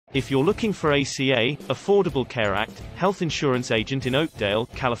If you're looking for ACA, Affordable Care Act, health insurance agent in Oakdale,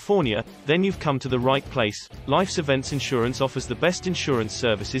 California, then you've come to the right place. Life's Events Insurance offers the best insurance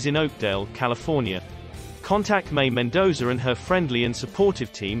services in Oakdale, California. Contact May Mendoza and her friendly and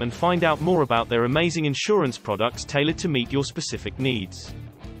supportive team and find out more about their amazing insurance products tailored to meet your specific needs.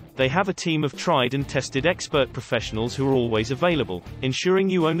 They have a team of tried and tested expert professionals who are always available, ensuring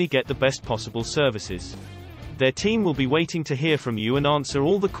you only get the best possible services. Their team will be waiting to hear from you and answer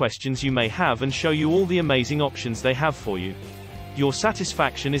all the questions you may have and show you all the amazing options they have for you. Your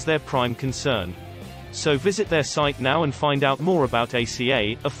satisfaction is their prime concern. So visit their site now and find out more about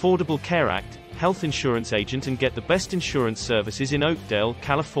ACA, Affordable Care Act, health insurance agent, and get the best insurance services in Oakdale,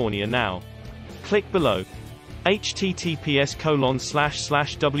 California now. Click below.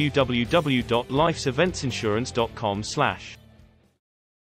 https://www.lifeseventsinsurance.com/